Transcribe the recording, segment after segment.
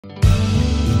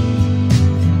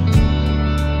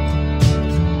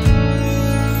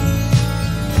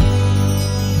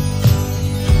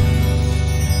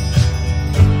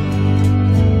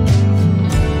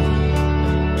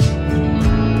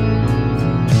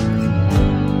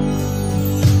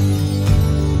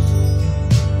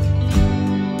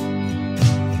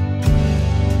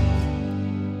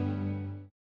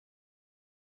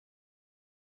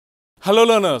Hello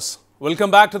learners, welcome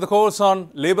back to the course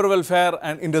on Labour Welfare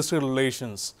and Industrial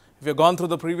Relations. If you have gone through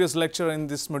the previous lecture in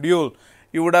this module,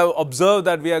 you would have observed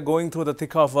that we are going through the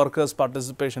thick of workers'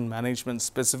 participation management.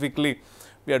 Specifically,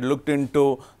 we had looked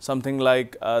into something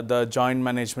like the joint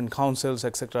management councils,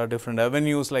 etc., different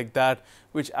avenues like that,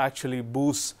 which actually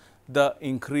boosts the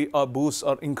increases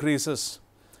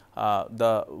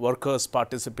the workers'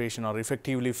 participation or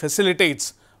effectively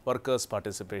facilitates workers'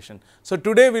 participation. So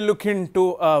today we look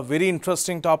into a very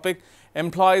interesting topic: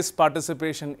 employees'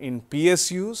 participation in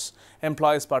PSUs,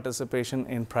 employees' participation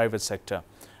in private sector.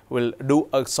 We'll do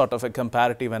a sort of a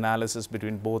comparative analysis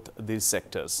between both these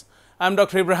sectors. I'm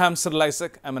Dr. Abraham Cyril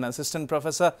Issac. I'm an assistant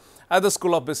professor at the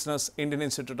School of Business, Indian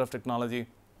Institute of Technology,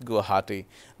 Guwahati.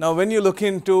 Now, when you look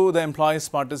into the employees'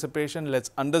 participation, let's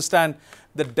understand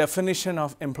the definition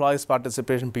of employees'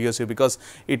 participation PSU, because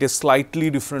it is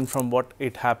slightly different from what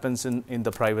it happens in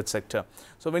the private sector.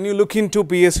 So, when you look into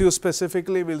PSU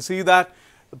specifically, we'll see that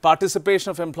the participation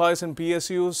of employees in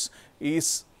PSUs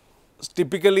is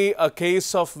typically a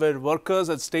case of where workers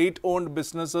at state-owned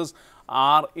businesses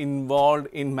are involved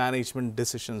in management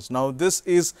decisions. Now, this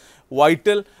is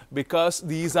vital because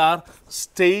these are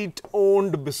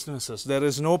state-owned businesses. There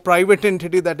is no private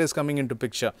entity that is coming into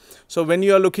picture. So, when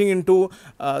you are looking into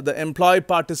the employee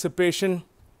participation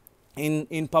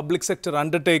in public sector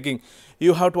undertaking,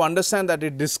 you have to understand that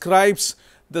it describes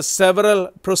the several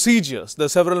procedures, the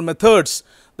several methods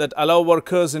that allow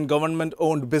workers in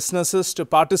government-owned businesses to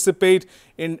participate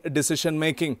in decision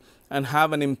making and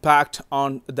have an impact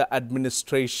on the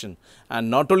administration, and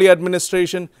not only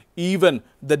administration, even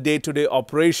the day-to-day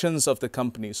operations of the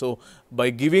company. So, by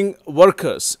giving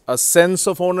workers a sense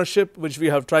of ownership, which we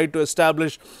have tried to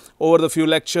establish over the few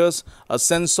lectures, a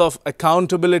sense of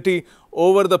accountability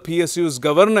over the PSU's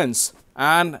governance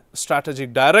and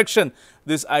strategic direction,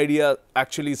 this idea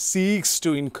actually seeks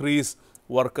to increase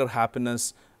worker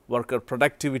happiness, worker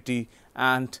productivity,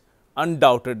 and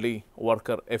undoubtedly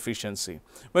worker efficiency.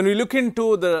 When we look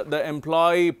into the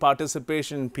employee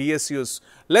participation in PSUs,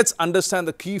 let's understand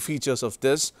the key features of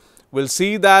this. We'll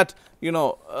see that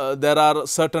there are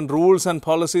certain rules and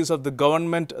policies of the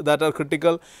government that are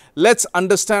critical. Let's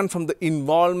understand from the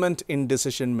involvement in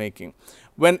decision making.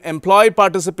 When employee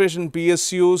participation in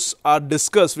PSUs are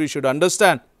discussed, we should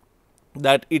understand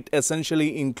that it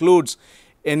essentially includes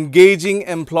engaging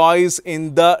employees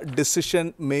in the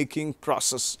decision making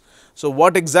process. So,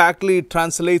 what exactly it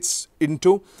translates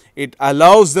into? It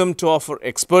allows them to offer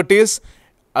expertise,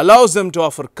 allows them to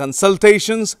offer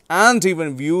consultations and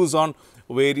even views on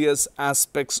various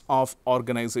aspects of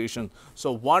organization.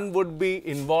 So, one would be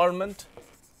involvement.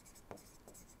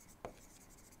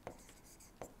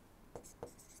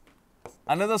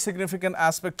 Another significant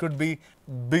aspect could be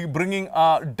bringing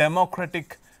a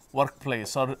democratic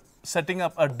workplace or setting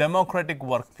up a democratic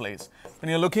workplace. When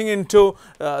you're looking into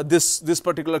this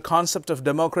particular concept of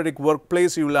democratic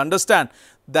workplace, you will understand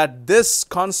that this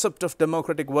concept of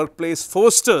democratic workplace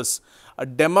fosters a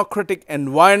democratic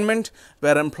environment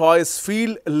where employees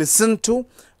feel listened to,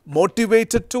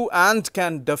 motivated to, and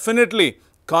can definitely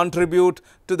contribute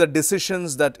to the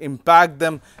decisions that impact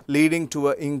them, leading to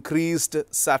an increased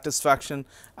satisfaction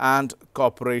and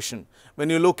cooperation. When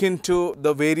you look into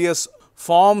the various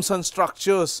forms and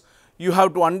structures, you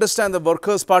have to understand the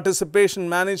workers' participation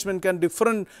management can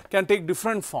take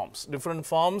different forms. Different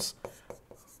forms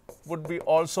would be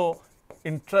also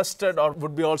interesting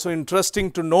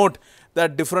to note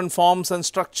that different forms and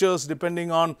structures,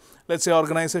 depending on, let's say,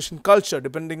 organization culture,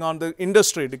 depending on the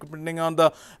industry, depending on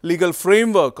the legal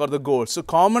framework or the goals. So,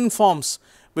 common forms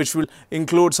which will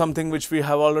include something which we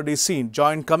have already seen: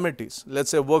 joint committees,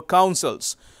 let's say work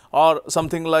councils, or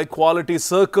something like quality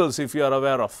circles, if you are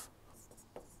aware of.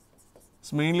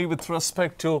 It's mainly with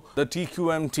respect to the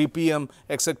TQM, TPM,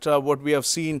 etc., what we have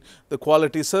seen, the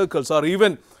quality circles, or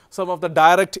even some of the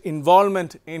direct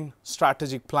involvement in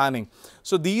strategic planning.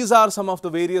 So, these are some of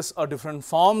the various or different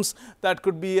forms that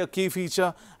could be a key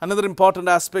feature. Another important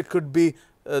aspect could be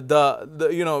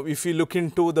if you look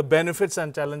into the benefits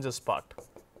and challenges part.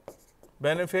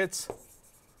 Benefits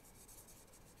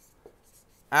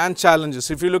and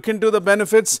challenges. If you look into the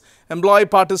benefits, employee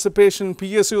participation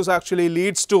PSUs actually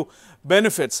leads to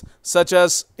benefits such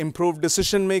as improved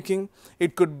decision making.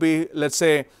 It could be, let's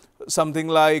say, something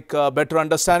like better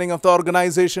understanding of the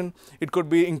organization. It could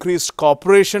be increased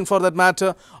cooperation for that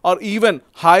matter, or even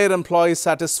higher employee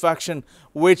satisfaction,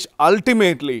 which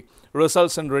ultimately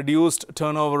results in reduced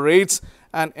turnover rates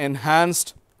and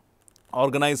enhanced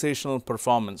organizational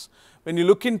performance. When you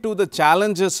look into the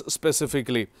challenges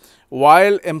specifically,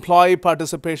 while employee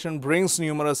participation brings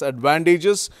numerous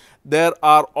advantages, there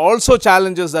are also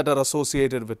challenges that are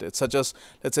associated with it, such as,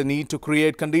 let's say, need to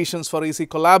create conditions for easy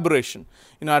collaboration,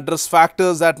 address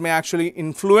factors that may actually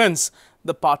influence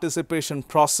the participation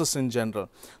process in general.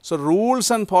 So, rules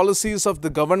and policies of the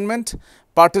government,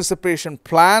 participation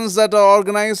plans that are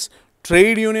organized,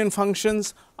 trade union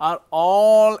functions are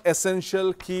all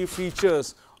essential key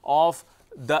features of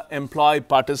the employee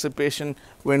participation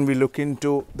when we look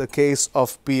into the case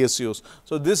of PSUs.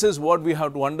 So, this is what we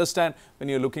have to understand when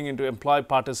you are looking into employee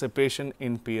participation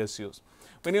in PSUs.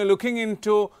 When you are looking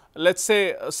into, let's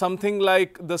say, something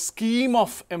like the scheme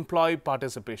of employee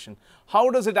participation, how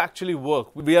does it actually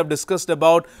work? We have discussed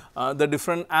about the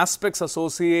different aspects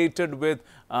associated with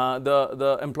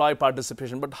the employee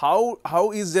participation, but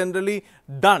how is generally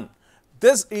done?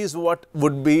 This is what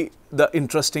would be the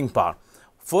interesting part.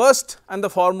 First and the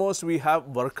foremost, we have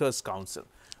Workers' Council.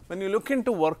 When you look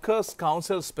into Workers'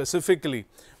 Council specifically,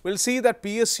 we will see that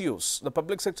PSUs, the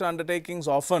public sector undertakings,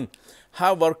 often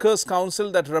have Workers'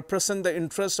 Council that represent the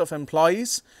interest of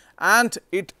employees, and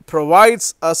it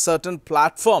provides a certain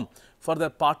platform for their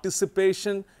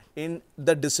participation in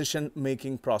the decision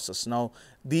making process. Now,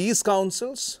 these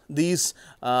councils, these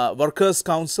Workers'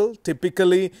 Council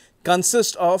typically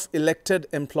consist of elected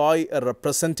employee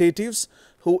representatives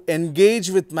who engage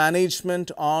with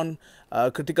management on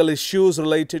critical issues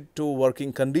related to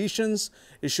working conditions,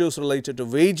 issues related to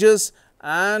wages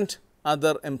and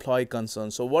other employee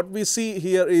concerns. So, what we see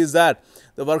here is that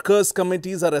the workers'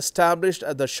 committees are established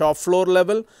at the shop floor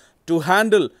level to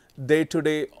handle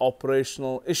day-to-day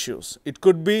operational issues. It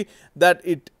could be that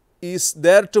it is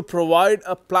there to provide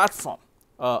a platform,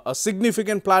 a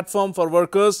significant platform for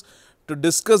workers to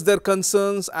discuss their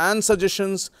concerns and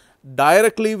suggestions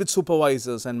directly with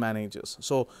supervisors and managers.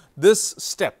 So, this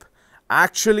step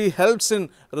actually helps in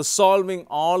resolving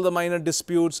all the minor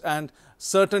disputes and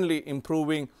certainly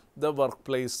improving the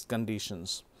workplace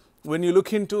conditions. When you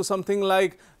look into something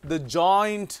like the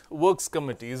Joint Works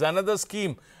Committee is another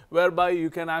scheme whereby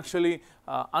you can actually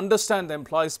understand the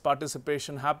employees'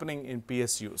 participation happening in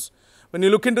PSUs. When you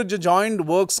look into the Joint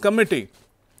Works Committee,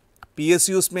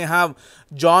 PSUs may have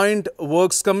joint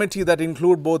works committee that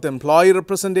include both employee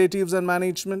representatives and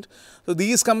management. So,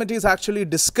 these committees actually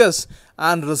discuss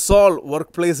and resolve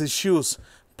workplace issues,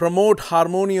 promote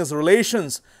harmonious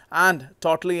relations and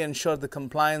totally ensure the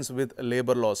compliance with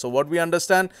labor laws. So, what we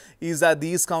understand is that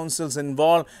these councils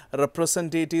involve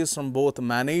representatives from both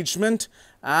management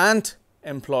and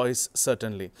employees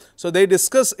certainly. So, they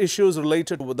discuss issues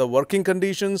related with the working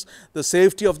conditions, the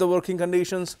safety of the working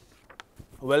conditions,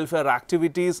 welfare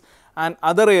activities and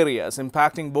other areas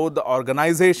impacting both the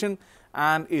organization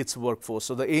and its workforce.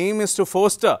 So, the aim is to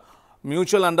foster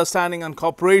mutual understanding and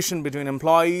cooperation between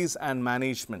employees and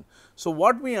management. So,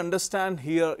 what we understand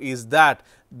here is that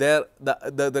the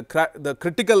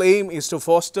critical aim is to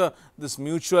foster this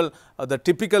mutual, the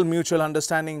typical mutual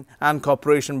understanding and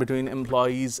cooperation between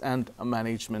employees and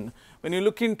management. When you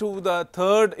look into the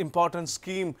third important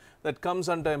scheme that comes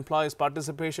under employees'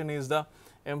 participation is the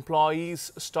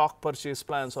Employees Stock Purchase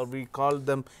Plans, or we call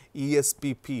them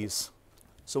ESPPs.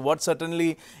 So, what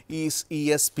certainly is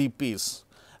ESPPs?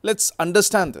 Let's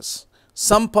understand this.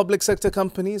 Some public sector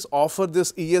companies offer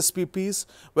this ESPPs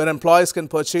where employees can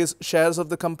purchase shares of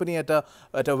the company at a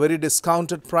very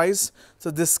discounted price.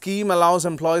 So, this scheme allows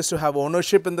employees to have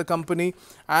ownership in the company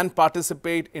and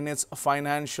participate in its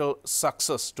financial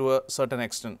success to a certain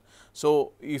extent.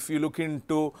 So, if you look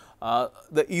into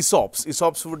the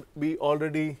ESOPs would be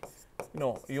already,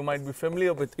 you might be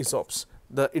familiar with ESOPs.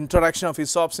 The introduction of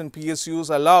ESOPs in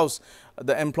PSUs allows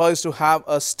the employees to have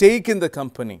a stake in the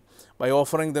company by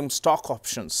offering them stock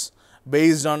options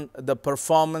based on the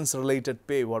performance related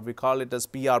pay, what we call it as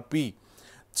PRP.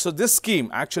 So, this scheme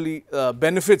actually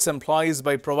benefits employees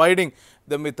by providing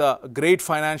them with a great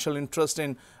financial interest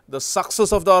in the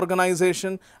success of the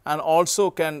organization, and also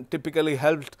can typically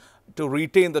help to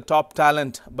retain the top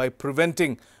talent by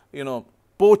preventing,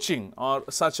 poaching or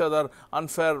such other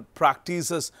unfair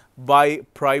practices by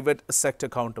private sector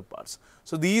counterparts.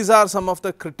 So, these are some of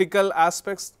the critical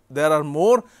aspects. There are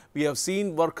more. We have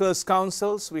seen workers'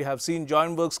 councils, we have seen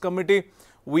joint works committee,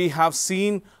 we have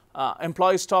seen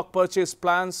employee stock purchase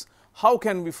plans. How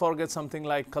can we forget something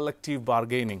like collective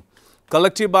bargaining?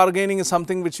 Collective bargaining is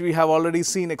something which we have already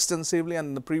seen extensively, and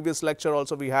in the previous lecture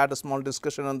also we had a small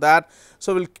discussion on that.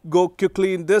 So, we will go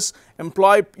quickly in this.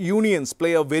 Employee unions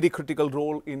play a very critical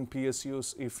role in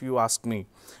PSUs if you ask me.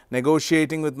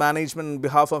 Negotiating with management on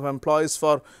behalf of employees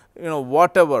for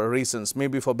whatever reasons,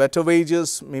 maybe for better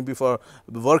wages, maybe for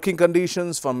working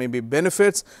conditions, for maybe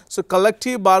benefits. So,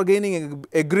 collective bargaining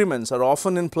agreements are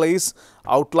often in place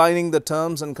outlining the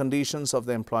terms and conditions of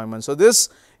the employment. So, this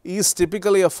is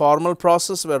typically a formal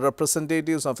process where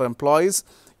representatives of employees,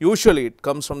 usually it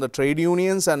comes from the trade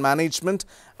unions and management,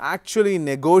 actually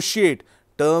negotiate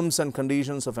terms and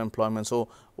conditions of employment. So,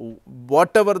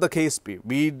 whatever the case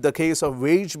be it the case of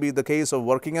wage, be it the case of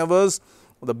working hours,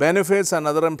 the benefits and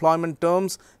other employment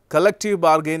terms, collective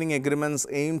bargaining agreements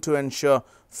aim to ensure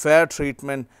fair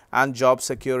treatment and job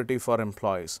security for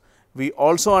employees. We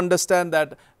also understand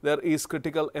that there is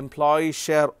critical employee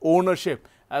share ownership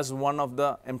as one of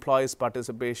the employees'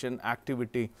 participation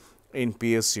activity in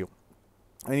PSU.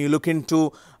 When you look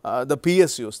into the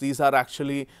PSUs, these are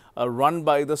actually run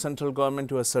by the central government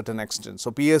to a certain extent.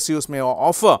 So, PSUs may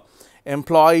offer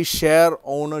employee share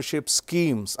ownership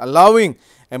schemes, allowing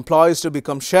employees to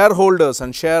become shareholders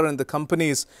and share in the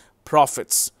company's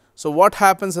profits. So, what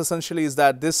happens essentially is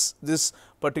that this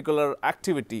particular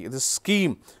activity, this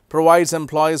scheme provides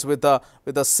employees with a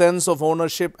sense of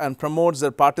ownership and promotes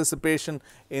their participation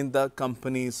in the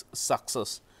company's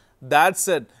success. That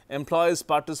said, employees'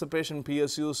 participation in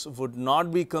PSUs would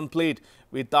not be complete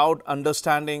without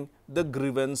understanding the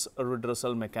grievance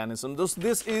redressal mechanism.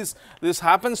 This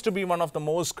happens to be one of the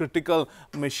most critical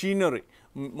machinery,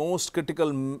 most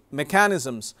critical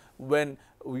mechanisms when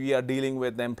we are dealing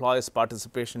with the employees'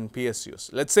 participation in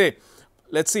PSUs.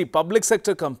 Let's see, public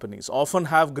sector companies often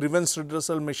have grievance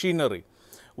redressal machinery,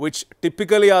 which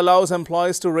typically allows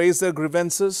employees to raise their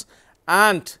grievances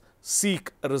and seek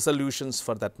resolutions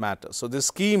for that matter. So, this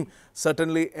scheme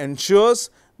certainly ensures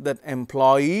that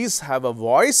employees have a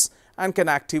voice and can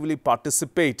actively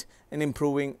participate in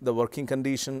improving the working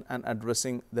condition and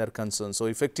addressing their concerns. So,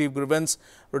 effective grievance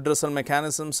redressal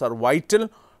mechanisms are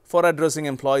vital for addressing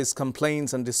employees'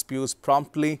 complaints and disputes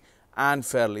promptly and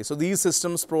fairly. So, these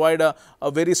systems provide a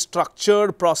very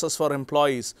structured process for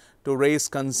employees to raise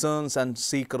concerns and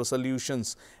seek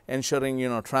resolutions,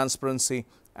 ensuring transparency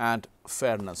and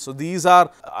fairness. So, these are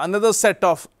another set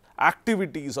of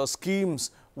activities or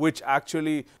schemes which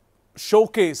actually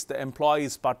showcase the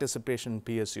employees' participation in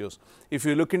PSUs. If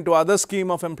you look into other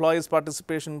scheme of employees'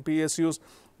 participation in PSUs,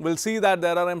 we will see that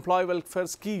there are employee welfare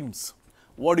schemes.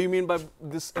 What do you mean by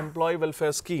this employee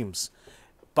welfare schemes?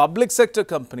 Public sector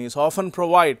companies often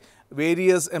provide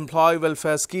various employee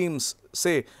welfare schemes,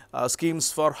 say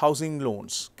schemes for housing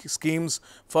loans, schemes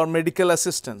for medical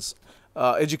assistance,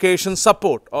 education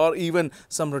support, or even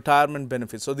some retirement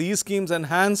benefits. So, these schemes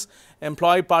enhance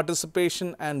employee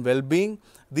participation and well-being.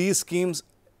 These schemes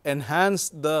enhance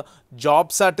the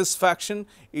job satisfaction.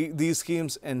 These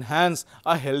schemes enhance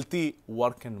a healthy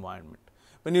work environment.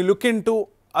 When you look into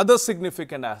other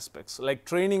significant aspects like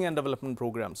training and development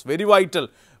programs, very vital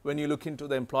when you look into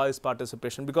the employees'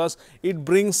 participation, because it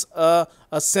brings a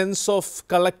sense of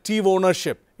collective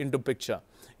ownership into picture.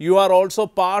 You are also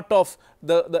part of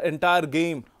the entire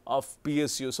game of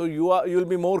PSU. So, you will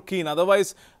be more keen.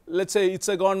 Otherwise, let us say it is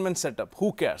a government setup,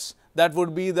 who cares? That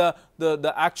would be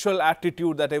the actual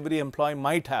attitude that every employee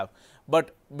might have.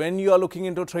 But when you are looking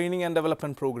into training and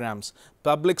development programs,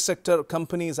 public sector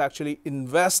companies actually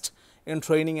invest in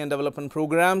training and development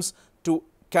programs to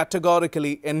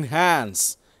categorically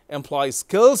enhance employee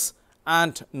skills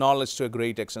and knowledge to a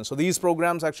great extent. So, these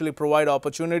programs actually provide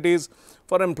opportunities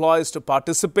for employees to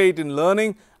participate in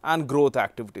learning and growth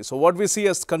activities. So, what we see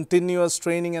as continuous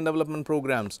training and development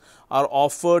programs are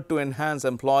offered to enhance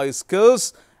employee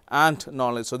skills and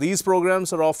knowledge. So, these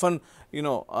programs are often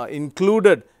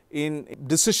included in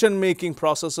decision making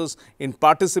processes, in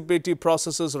participative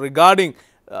processes regarding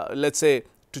let us say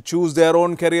to choose their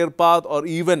own career path or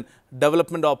even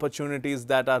development opportunities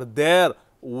that are there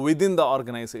within the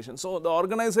organization. So, the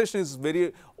organization is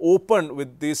very open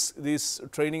with these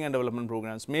training and development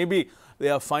programs. Maybe they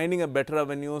are finding a better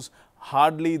avenues,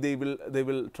 hardly they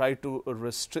will try to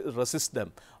resist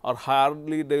them, or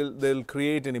hardly they will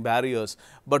create any barriers.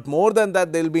 But more than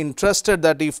that, they will be interested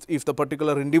that if the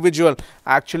particular individual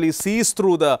actually sees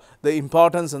through the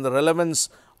importance and the relevance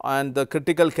and the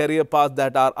critical career path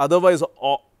that are otherwise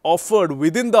offered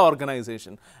within the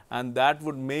organization, and that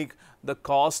would make the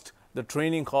cost, the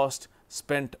training cost,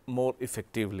 spent more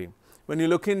effectively. When you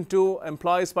look into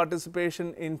employees'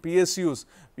 participation in PSUs,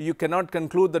 you cannot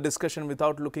conclude the discussion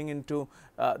without looking into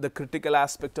the critical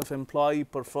aspect of employee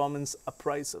performance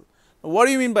appraisal. What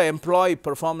do you mean by employee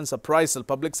performance appraisal?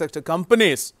 Public sector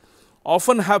companies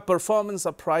often have performance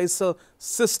appraisal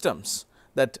systems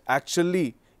that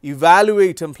actually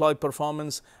evaluate employee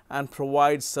performance and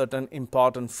provide certain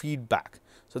important feedback.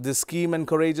 So, this scheme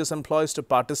encourages employees to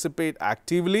participate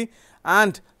actively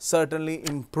and certainly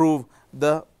improve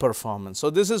the performance. So,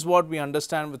 this is what we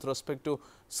understand with respect to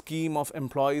scheme of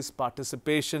employees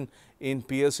participation in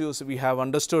PSUs. We have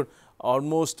understood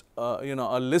almost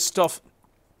a list of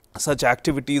such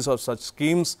activities or such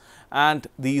schemes, and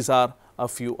these are a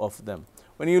few of them.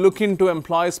 When you look into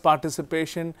employees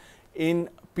participation in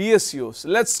PSUs,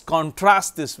 let's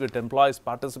contrast this with employees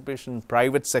participation in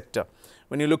private sector.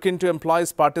 When you look into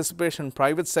employees participation in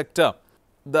private sector,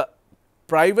 the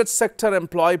private sector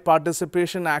employee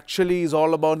participation actually is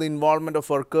all about the involvement of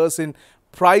workers in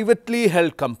privately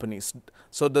held companies.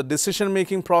 So, the decision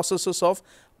making processes of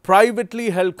privately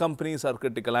held companies are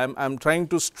critical. I am trying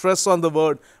to stress on the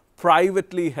word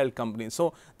privately held companies.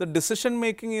 So, the decision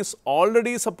making is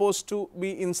already supposed to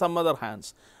be in some other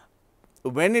hands.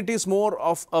 When it is more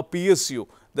of a PSU,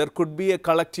 there could be a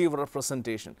collective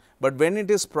representation, but when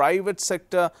it is private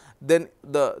sector, then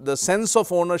the sense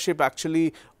of ownership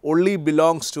actually only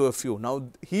belongs to a few. Now,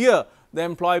 here the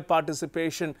employee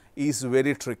participation is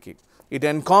very tricky. It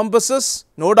encompasses,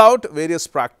 no doubt, various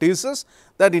practices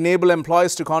that enable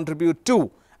employees to contribute to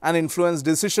and influence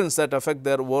decisions that affect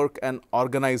their work and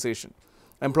organization.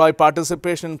 Employee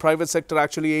participation in private sector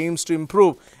actually aims to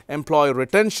improve employee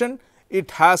retention.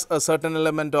 It has a certain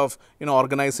element of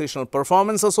organizational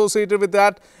performance associated with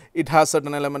that. It has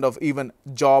certain element of even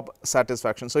job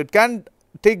satisfaction. So, it can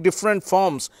take different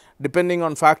forms depending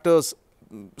on factors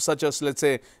such as, let us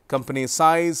say, company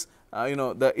size,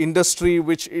 the industry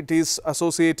which it is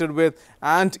associated with,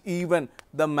 and even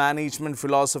the management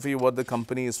philosophy what the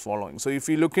company is following. So, if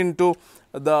you look into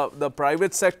the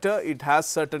private sector, it has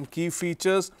certain key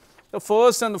features. The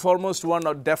first and the foremost one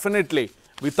are definitely,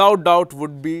 without doubt,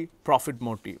 would be profit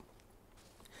motive.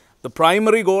 The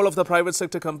primary goal of the private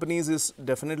sector companies is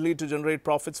definitely to generate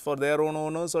profits for their own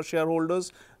owners or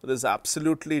shareholders. There is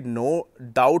absolutely no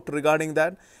doubt regarding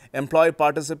that. Employee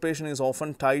participation is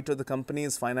often tied to the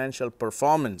company's financial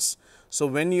performance. So,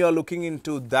 when you are looking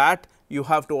into that, you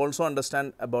have to also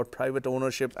understand about private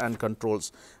ownership and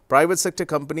controls. Private sector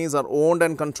companies are owned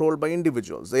and controlled by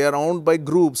individuals. They are owned by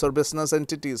groups or business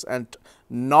entities and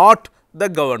not the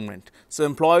government. So,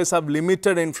 employees have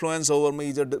limited influence over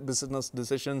major business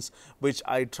decisions, which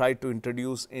I tried to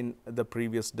introduce in the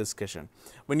previous discussion.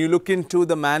 When you look into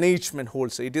the management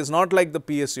wholesale, it is not like the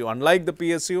PSU. Unlike the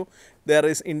PSU, there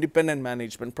is independent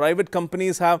management. Private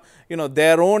companies have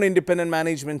their own independent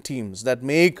management teams that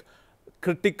make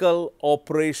critical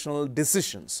operational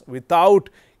decisions without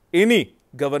any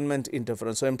government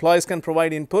interference. So, employees can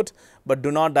provide input, but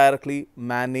do not directly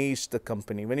manage the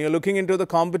company. When you are looking into the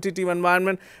competitive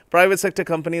environment, private sector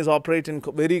companies operate in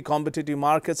very competitive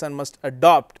markets and must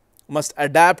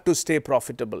adapt to stay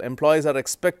profitable. Employees are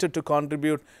expected to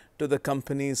contribute to the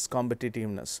company's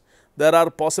competitiveness. There are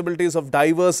possibilities of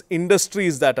diverse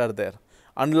industries that are there.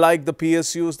 Unlike the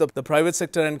PSUs, the private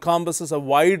sector encompasses a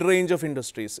wide range of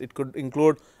industries. It could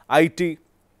include IT,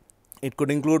 it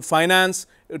could include finance,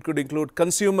 it could include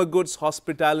consumer goods,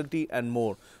 hospitality and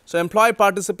more. So, employee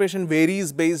participation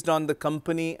varies based on the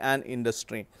company and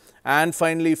industry. And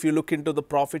finally, if you look into the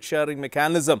profit sharing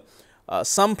mechanism,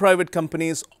 some private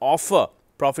companies offer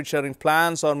profit sharing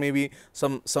plans or maybe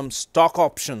some stock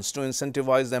options to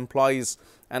incentivize the employees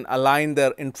and align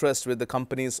their interest with the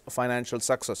company's financial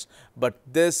success. But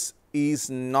this is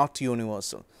not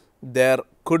universal. There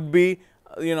could be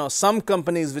some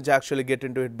companies which actually get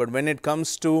into it, but when it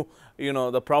comes to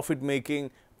the profit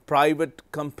making, private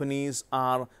companies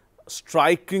are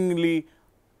strikingly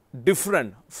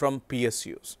different from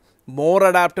PSUs. More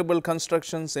adaptable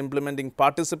constructions, implementing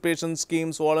participation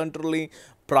schemes voluntarily,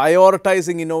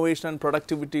 prioritizing innovation and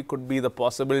productivity could be the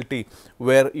possibility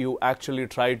where you actually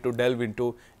try to delve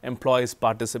into employees'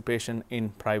 participation in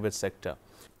private sector.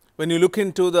 When you look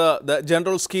into the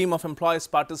general scheme of employees'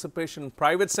 participation in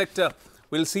private sector,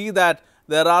 we will see that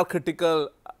there are critical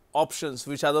options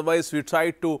which otherwise we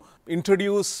try to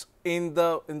introduce in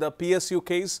the PSU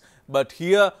case, but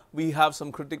here we have some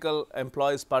critical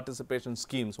employees participation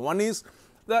schemes. One is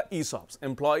the ESOPs,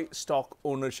 employee stock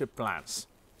ownership plans.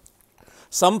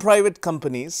 Some private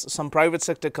companies, some private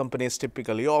sector companies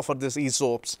typically offer these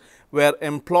ESOPs where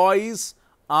employees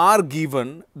are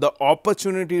given the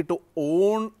opportunity to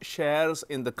own shares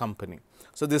in the company.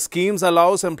 So, this schemes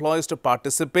allows employees to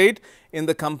participate in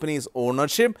the company's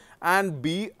ownership and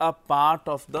be a part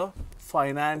of the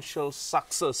financial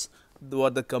success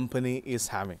what the company is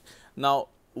having. Now,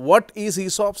 what is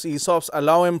ESOPs? ESOPs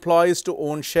allow employees to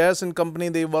own shares in company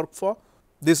they work for.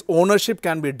 This ownership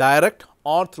can be direct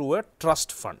or through a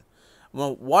trust fund.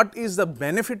 Now, what is the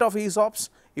benefit of ESOPs?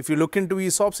 If you look into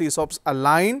ESOPs, ESOPs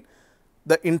align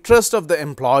the interest of the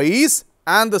employees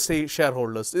and the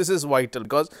shareholders. This is vital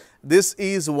because this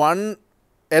is one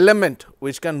element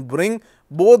which can bring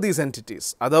both these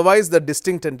entities, otherwise the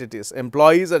distinct entities,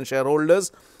 employees and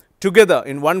shareholders, together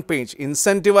in one page,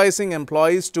 incentivizing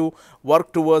employees to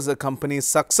work towards the company's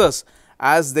success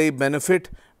as they benefit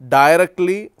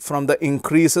directly from the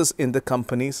increases in the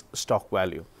company's stock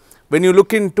value. When you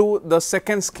look into the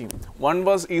second scheme, one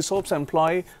was ESOPs,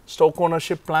 employee stock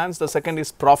ownership plans, the second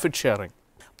is profit sharing.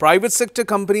 Private sector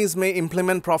companies may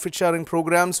implement profit sharing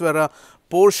programs where a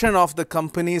portion of the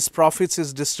company's profits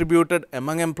is distributed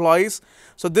among employees.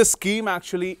 So, this scheme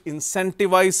actually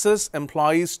incentivizes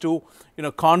employees to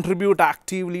contribute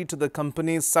actively to the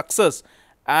company's success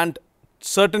and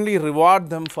certainly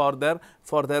reward them for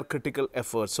their critical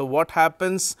efforts. So, what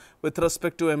happens with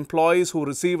respect to employees who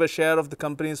receive a share of the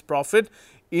company's profit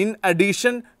in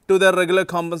addition to their regular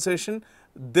compensation?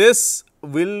 This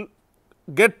will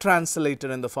get translated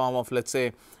in the form of, let's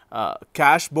say,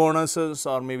 cash bonuses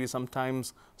or maybe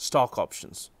sometimes stock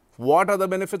options. What are the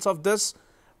benefits of this?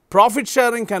 Profit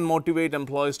sharing can motivate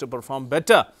employees to perform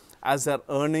better as their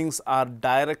earnings are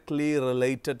directly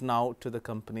related now to the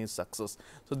company's success.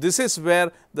 So, this is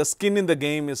where the skin in the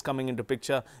game is coming into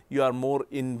picture. You are more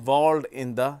involved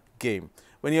in the game.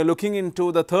 When you are looking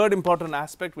into the third important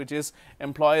aspect, which is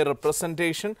employee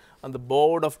representation on the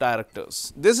board of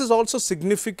directors. This is also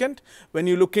significant when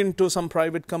you look into some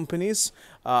private companies.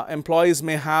 Employees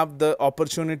may have the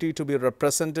opportunity to be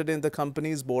represented in the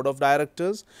company's board of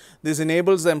directors. This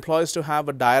enables the employees to have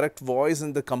a direct voice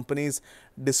in the company's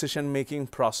decision making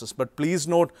process. But please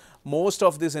note, most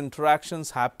of these interactions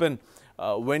happen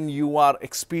when you are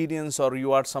experienced or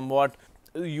you are somewhat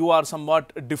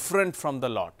different from the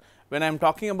lot. When I am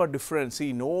talking about difference,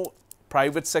 see, no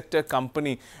private sector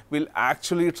company will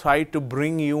actually try to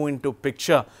bring you into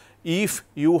picture if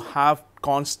you have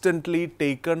constantly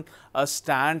taken a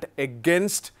stand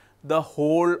against the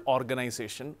whole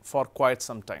organization for quite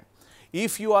some time.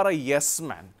 If you are a yes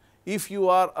man, if you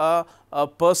are a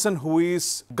person who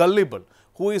is gullible,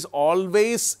 who is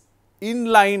always in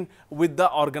line with the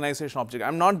organization objective. I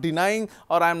am not denying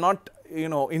or I am not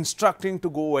instructing to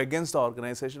go against the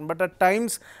organization, but at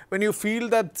times when you feel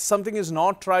that something is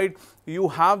not right, you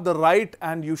have the right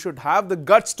and you should have the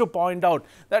guts to point out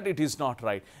that it is not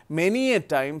right. Many a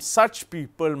time such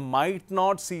people might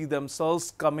not see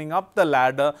themselves coming up the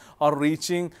ladder or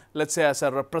reaching, let's say, as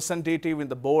a representative in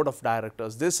the board of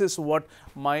directors. This is what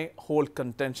my whole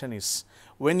contention is.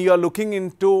 When you are looking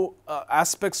into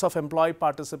aspects of employee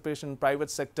participation in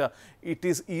private sector, it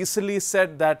is easily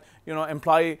said that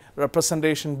employee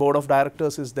representation board of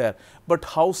directors is there. But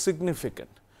how significant?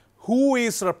 Who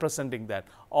is representing that?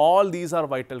 All these are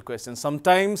vital questions.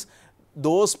 Sometimes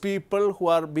those people who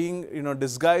are being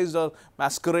disguised or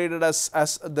masqueraded as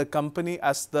the company,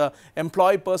 as the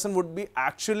employee person, would be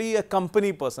actually a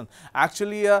company person,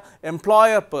 actually a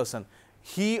employer person.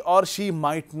 He or she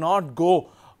might not go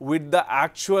with the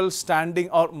actual standing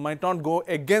or might not go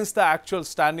against the actual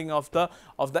standing of the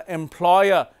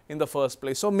employer in the first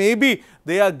place. So, maybe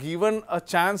they are given a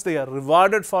chance, they are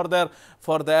rewarded for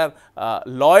their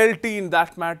loyalty in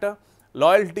that matter.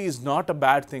 Loyalty is not a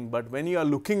bad thing, but when you are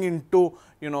looking into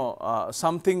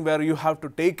something where you have to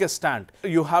take a stand,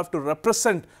 you have to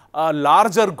represent a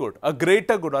larger good, a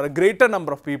greater good or a greater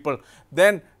number of people,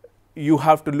 then you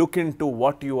have to look into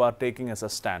what you are taking as a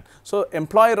stand. So,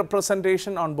 employee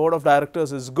representation on board of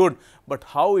directors is good, but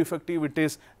how effective it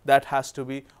is, that has to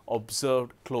be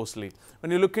observed closely.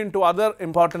 When you look into other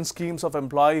important schemes of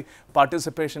employee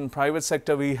participation in private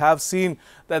sector, we have seen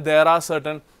that there are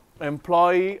certain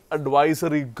employee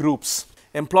advisory groups.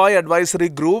 Employee advisory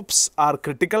groups are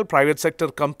critical. Private sector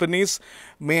companies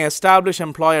may establish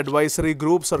employee advisory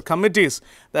groups or committees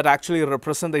that actually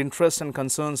represent the interests and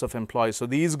concerns of employees. So,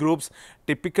 these groups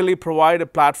typically provide a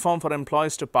platform for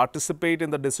employees to participate in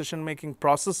the decision-making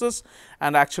processes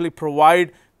and actually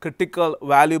provide critical,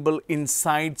 valuable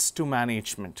insights to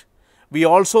management. We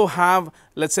also have,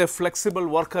 let's say, flexible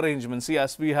work arrangements. See,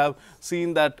 as we have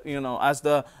seen that, as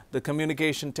the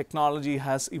communication technology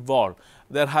has evolved,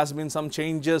 there has been some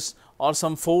changes or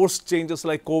some forced changes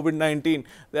like COVID-19.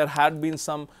 There had been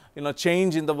some,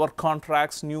 change in the work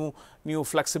contracts, new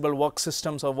flexible work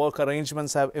systems or work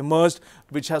arrangements have emerged,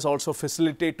 which has also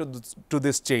facilitated to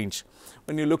this change.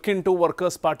 When you look into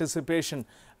workers' participation,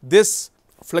 this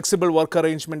flexible work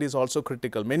arrangement is also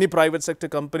critical. Many private sector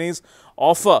companies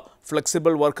offer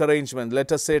flexible work arrangement,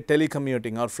 let us say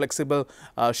telecommuting or flexible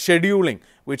scheduling,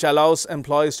 which allows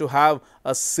employees to have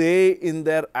a say in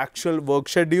their actual work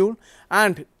schedule,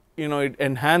 and it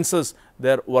enhances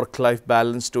their work-life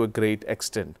balance to a great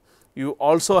extent. You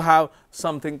also have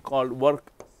something called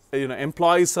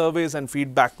employee surveys and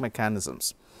feedback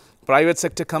mechanisms. Private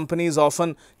sector companies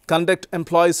often conduct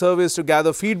employee surveys to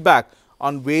gather feedback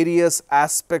on various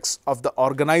aspects of the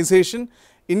organization,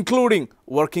 including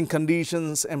working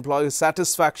conditions, employee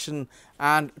satisfaction,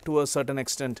 and to a certain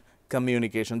extent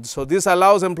communication. So, this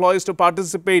allows employees to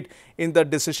participate in the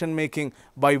decision making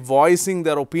by voicing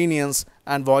their opinions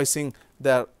and voicing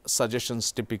their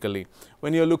suggestions typically.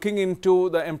 When you are looking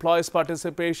into the employees'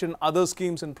 participation, other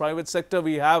schemes in private sector,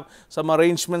 we have some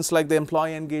arrangements like the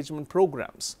employee engagement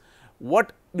programs.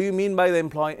 What do you mean by the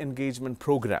employee engagement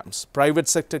programs? Private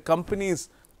sector companies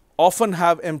often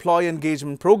have employee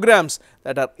engagement programs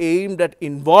that are aimed at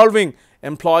involving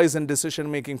employees in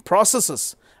decision-making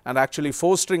processes and actually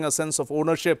fostering a sense of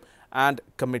ownership and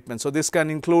commitment. So, this can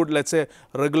include, let us say,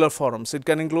 regular forums, it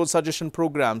can include suggestion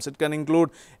programs, it can include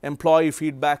employee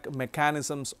feedback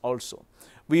mechanisms also.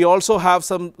 We also have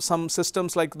some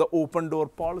systems like the open door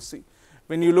policy.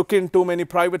 When you look into many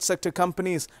private sector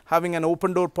companies having an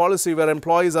open door policy where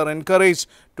employees are encouraged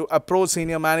to approach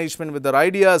senior management with their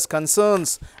ideas,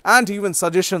 concerns, and even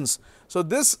suggestions. So,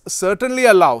 this certainly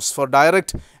allows for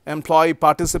direct employee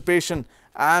participation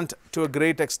and to a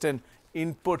great extent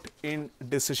input in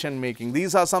decision making.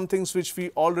 These are some things which we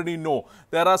already know.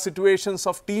 There are situations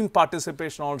of team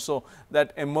participation also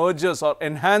that emerges or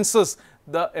enhances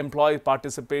the employee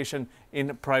participation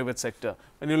in private sector.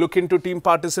 When you look into team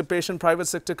participation, private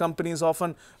sector companies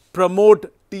often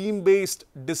promote team-based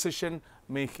decision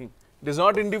making. It is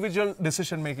not individual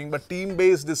decision making, but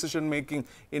team-based decision making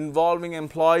involving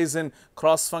employees in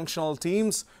cross-functional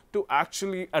teams to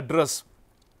actually address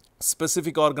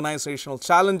specific organizational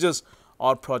challenges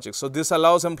or projects. So, this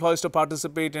allows employees to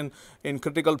participate in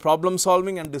critical problem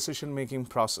solving and decision making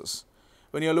process.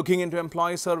 When you are looking into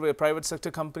employee survey, private sector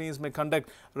companies may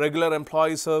conduct regular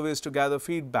employee surveys to gather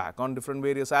feedback on different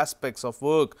various aspects of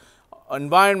work,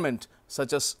 environment,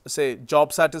 such as say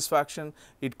job satisfaction.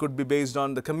 It could be based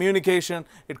on the communication,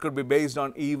 it could be based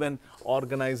on even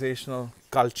organizational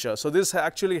culture. So, this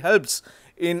actually helps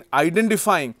in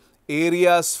identifying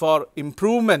areas for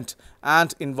improvement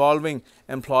and involving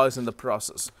employees in the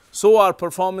process. So, are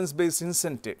performance based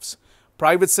incentives.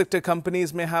 Private sector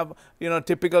companies may have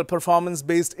typical performance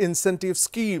based incentive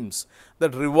schemes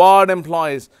that reward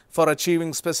employees for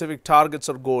achieving specific targets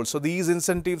or goals. So, these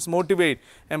incentives motivate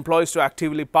employees to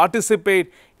actively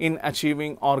participate in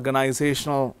achieving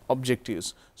organizational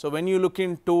objectives. So, when you look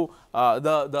into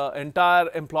the entire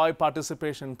employee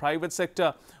participation in private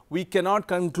sector, we cannot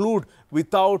conclude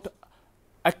without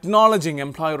acknowledging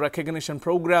employee recognition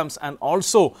programs and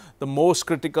also the most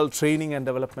critical training and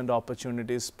development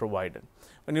opportunities provided.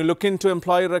 When you look into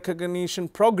employee recognition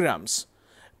programs,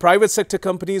 private sector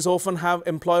companies often have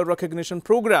employee recognition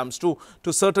programs to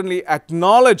certainly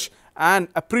acknowledge and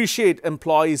appreciate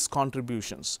employees'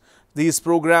 contributions. These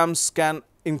programs can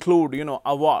include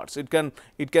awards, it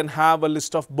can have a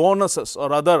list of bonuses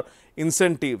or other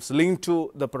incentives linked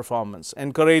to the performance,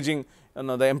 encouraging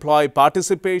the employee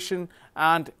participation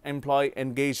and employee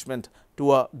engagement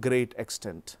to a great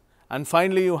extent. And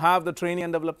finally, you have the training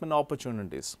and development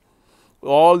opportunities.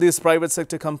 All these private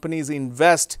sector companies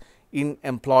invest in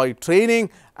employee training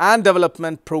and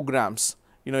development programs,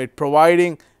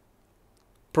 providing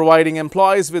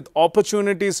employees with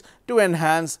opportunities to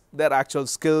enhance their actual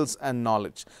skills and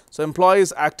knowledge. So,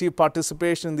 employees' active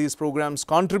participation in these programs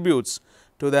contributes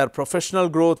to their professional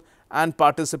growth and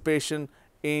participation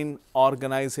in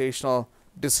organizational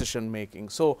decision making.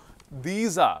 So,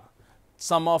 these are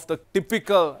some of the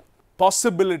typical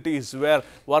possibilities where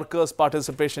workers'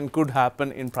 participation could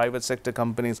happen in private sector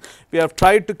companies. We have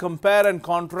tried to compare and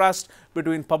contrast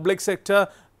between public sector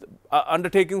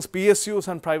undertakings, PSUs,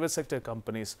 and private sector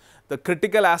companies. The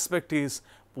critical aspect is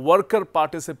worker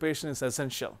participation is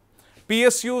essential.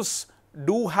 PSUs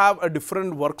do have a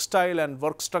different work style and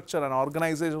work structure and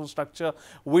organizational structure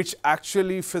which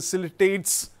actually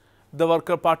facilitates the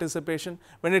worker participation.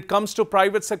 When it comes to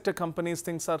private sector companies,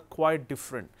 things are quite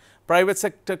different. Private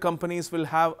sector companies will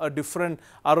have a different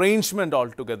arrangement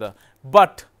altogether,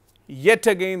 but yet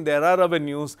again there are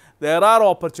avenues, there are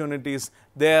opportunities,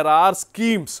 there are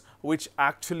schemes which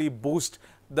actually boost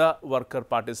the worker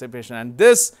participation, and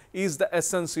this is the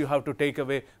essence you have to take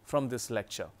away from this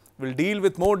lecture. We will deal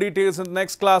with more details in the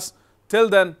next class. Till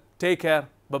then, take care.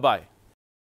 Bye-bye.